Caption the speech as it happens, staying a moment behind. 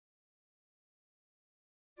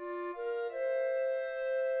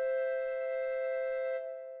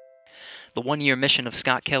The one-year mission of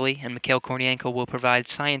Scott Kelly and Mikhail Kornienko will provide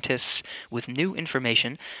scientists with new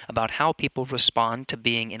information about how people respond to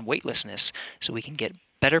being in weightlessness so we can get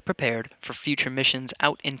better prepared for future missions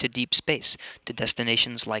out into deep space to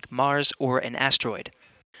destinations like Mars or an asteroid.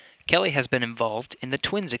 Kelly has been involved in the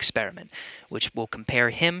twins experiment, which will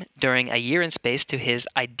compare him during a year in space to his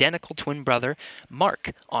identical twin brother,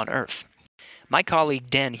 Mark, on Earth. My colleague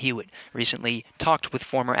Dan Huot recently talked with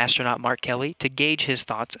former astronaut Mark Kelly to gauge his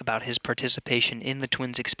thoughts about his participation in the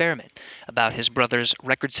twins experiment, about his brother's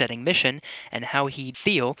record-setting mission, and how he'd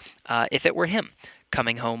feel if it were him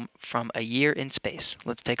coming home from a year in space.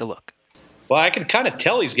 Let's take a look. Well, I can kind of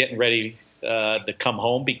tell he's getting ready to come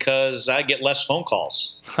home because I get less phone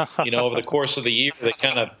calls. Over the course of the year, they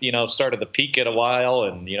kind of, started to peak at a while,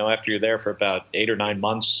 and after you're there for about 8 or 9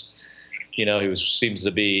 months, seemed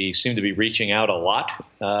to be reaching out a lot,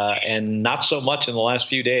 and not so much in the last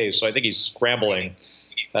few days. So I think he's scrambling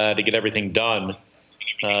to get everything done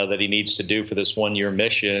that he needs to do for this one-year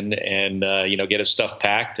mission, and get his stuff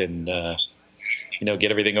packed and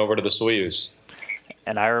get everything over to the Soyuz.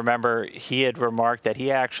 And I remember he had remarked that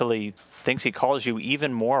he actually thinks he calls you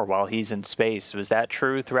even more while he's in space. Was that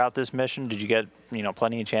true throughout this mission? Did you get,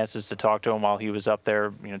 plenty of chances to talk to him while he was up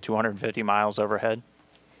there, 250 miles overhead?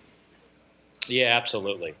 Yeah,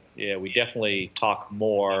 absolutely. Yeah, we definitely talk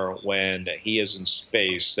more when he is in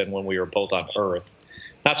space than when we were both on Earth.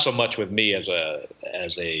 Not so much with me as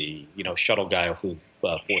a shuttle guy who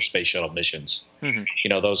for space shuttle missions.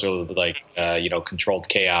 Those are like controlled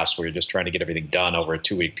chaos where you're just trying to get everything done over a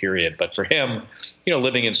 2-week period. But for him,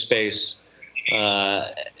 living in space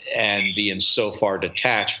and being so far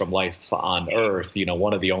detached from life on Earth,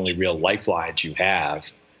 one of the only real lifelines you have.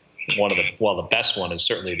 The best one is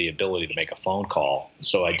certainly the ability to make a phone call.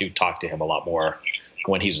 So I do talk to him a lot more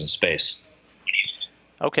when he's in space.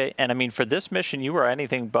 Okay, and I mean, for this mission, you were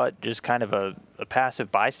anything but just kind of a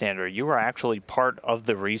passive bystander. You were actually part of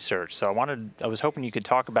the research. So I was hoping you could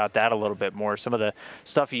talk about that a little bit more, some of the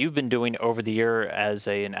stuff you've been doing over the year as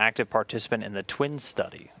an active participant in the twin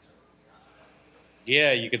study.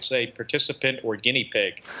 Yeah, you could say participant or guinea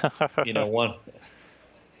pig.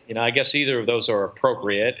 I guess either of those are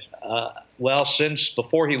appropriate. Well, since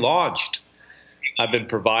before he launched, I've been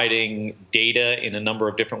providing data in a number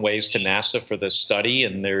of different ways to NASA for this study,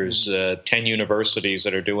 and there's 10 universities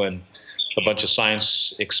that are doing a bunch of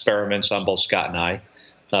science experiments on both Scott and I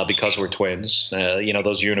because we're twins.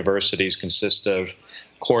 Those universities consist of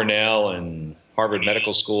Cornell and Harvard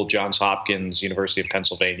Medical School, Johns Hopkins, University of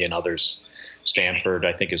Pennsylvania, and others. Stanford,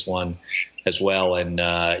 I think, is one as well. And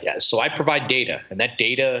so I provide data, and that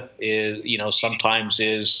data is, sometimes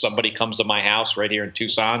is somebody comes to my house right here in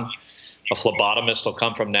Tucson. A phlebotomist will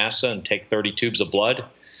come from NASA and take 30 tubes of blood,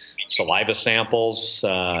 saliva samples,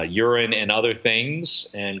 urine, and other things,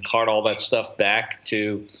 and cart all that stuff back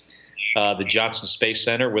to the Johnson Space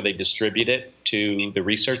Center where they distribute it to the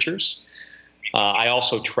researchers. I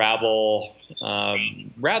also travel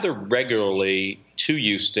rather regularly to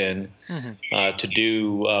Houston to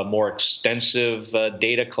do more extensive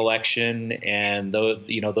data collection, and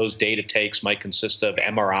those data takes might consist of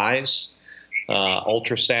MRIs,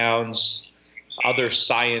 ultrasounds, other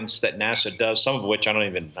science that NASA does, some of which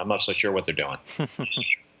I'm not so sure what they're doing.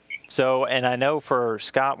 So, and I know for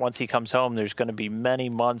Scott, once he comes home, there's going to be many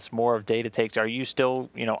months more of data takes. Are you still,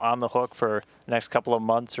 on the hook for the next couple of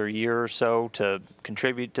months or year or so to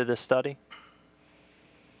contribute to this study?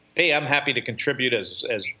 Hey, I'm happy to contribute as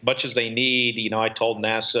much as they need. I told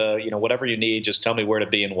NASA, whatever you need, just tell me where to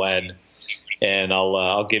be and when, and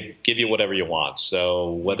I'll give you whatever you want.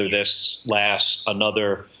 So whether this lasts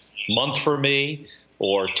another month for me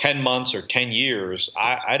or 10 months or 10 years,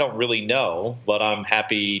 I don't really know, but I'm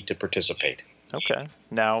happy to participate. Okay.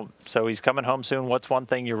 Now, so he's coming home soon. What's one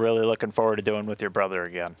thing you're really looking forward to doing with your brother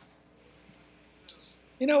again?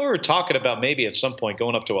 We were talking about maybe at some point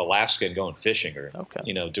going up to Alaska and going fishing, or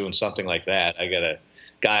doing something like that. I got a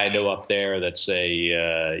guy I know up there that's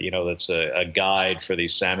a guide for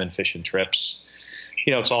these salmon fishing trips.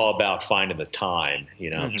 It's all about finding the time,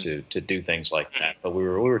 to do things like that. But we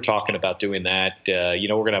were talking about doing that. We're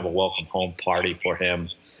going to have a welcome home party for him,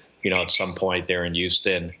 at some point there in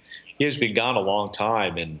Houston. He's been gone a long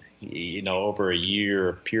time, and over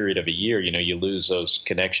a period of a year, you lose those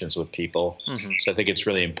connections with people. So I think it's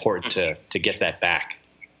really important to get that back.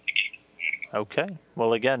 Okay.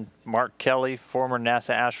 Well, again, Mark Kelly, former NASA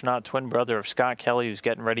astronaut, twin brother of Scott Kelly, who's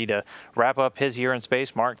getting ready to wrap up his year in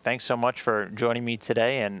space. Mark, thanks so much for joining me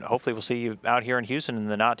today, and hopefully we'll see you out here in Houston in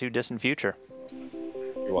the not-too-distant future.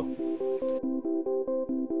 You're welcome.